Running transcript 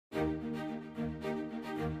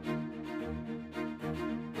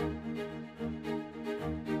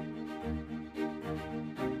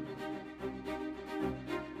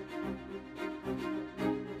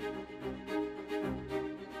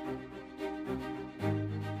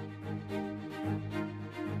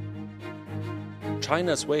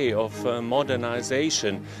China's way of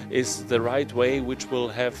modernization is the right way, which will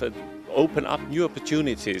have open up new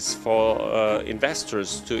opportunities for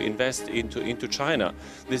investors to invest into China.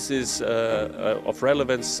 This is of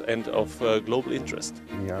relevance and of global interest.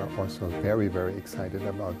 We are also very, very excited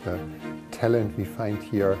about the talent we find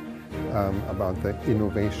here, about the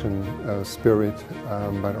innovation spirit,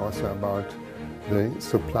 but also about the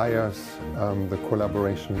suppliers, the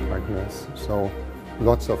collaboration partners. So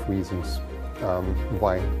lots of reasons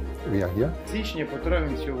why we are here. З січня по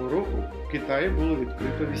травень цього року в Китаї було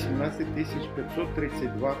відкрито 18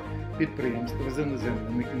 532 підприємства з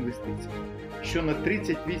іноземними інвестиціями, що на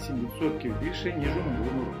 38% більше, ніж у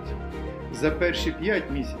минулому році. За перші 5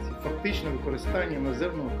 місяців фактичне використання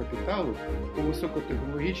іноземного капіталу у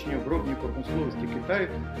високотехнологічній обробній промисловості Китаю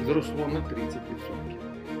зросло на 30%.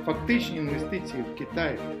 Фактичні інвестиції в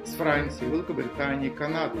Китай з Франції, Великобританії,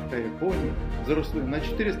 Канади та Японії зросли на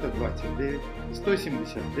 429,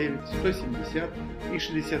 179, 170 і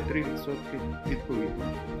 63% відповідно.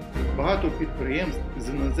 Багато підприємств з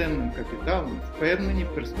іноземним капіталом впевнені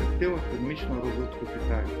в перспективах економічного розвитку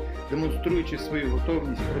Китаю, демонструючи свою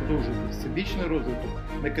готовність продовжити всебічний розвиток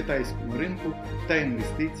на китайському ринку та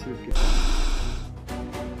інвестиції в Китай.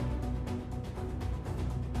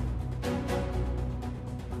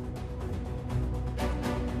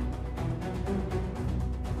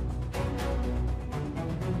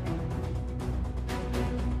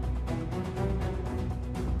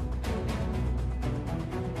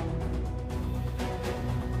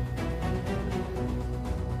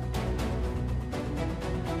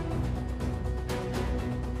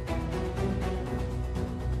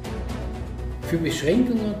 Für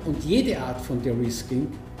Beschränkungen und jede Art von De-Risking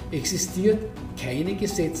existiert keine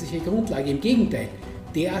gesetzliche Grundlage. Im Gegenteil,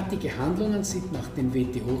 derartige Handlungen sind nach den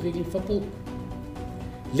WTO-Regeln verboten.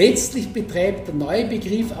 Letztlich betreibt der neue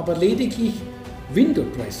Begriff aber lediglich Window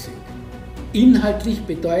Dressing. Inhaltlich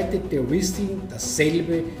bedeutet De-Risking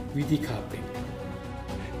dasselbe wie Decoupling.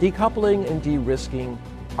 Decoupling and de-risking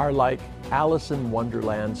are like Alice in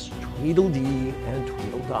Wonderland's Tweedledee and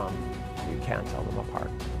Tweedledum. You can't tell them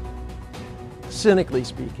apart. Cynically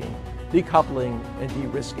speaking, decoupling and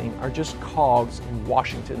de-risking are just cogs in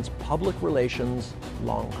Washington's public relations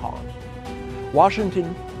long con.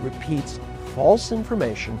 Washington repeats false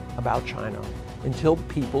information about China until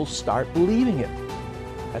people start believing it,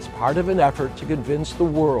 as part of an effort to convince the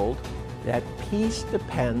world that peace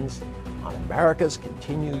depends on America's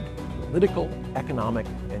continued political, economic,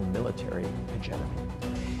 and military hegemony.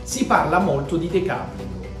 Si parla molto di decoupling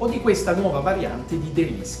o di questa nuova variante di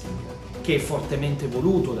de-risking, che è fortemente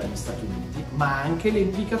voluto dagli Stati Uniti, ma ha anche le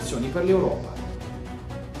implicazioni per l'Europa.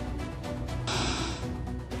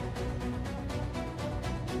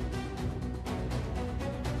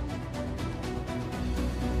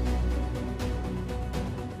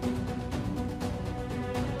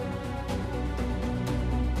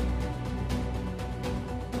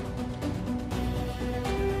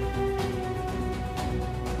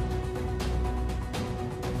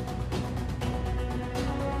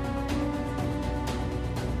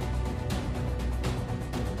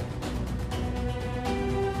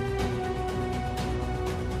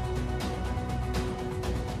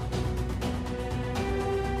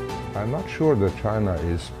 I'm not sure that China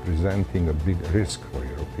is presenting a big risk for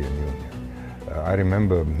European Union. I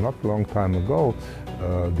remember not a long time ago,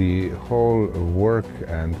 the whole work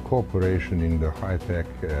and cooperation in the high-tech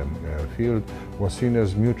field was seen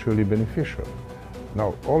as mutually beneficial.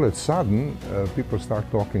 Now, all of a sudden, people start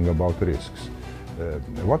talking about risks.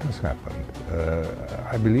 What has happened?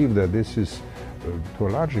 I believe that this is, to a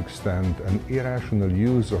large extent, an irrational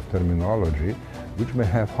use of terminology which may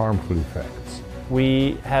have harmful effects.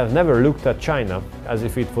 We have never looked at China as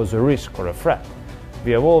if it was a risk or a threat.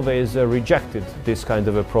 We have always rejected this kind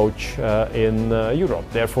of approach in Europe.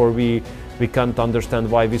 Therefore, we can't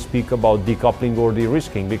understand why we speak about decoupling or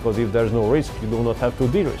de-risking, because if there's no risk, you do not have to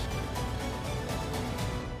de-risk.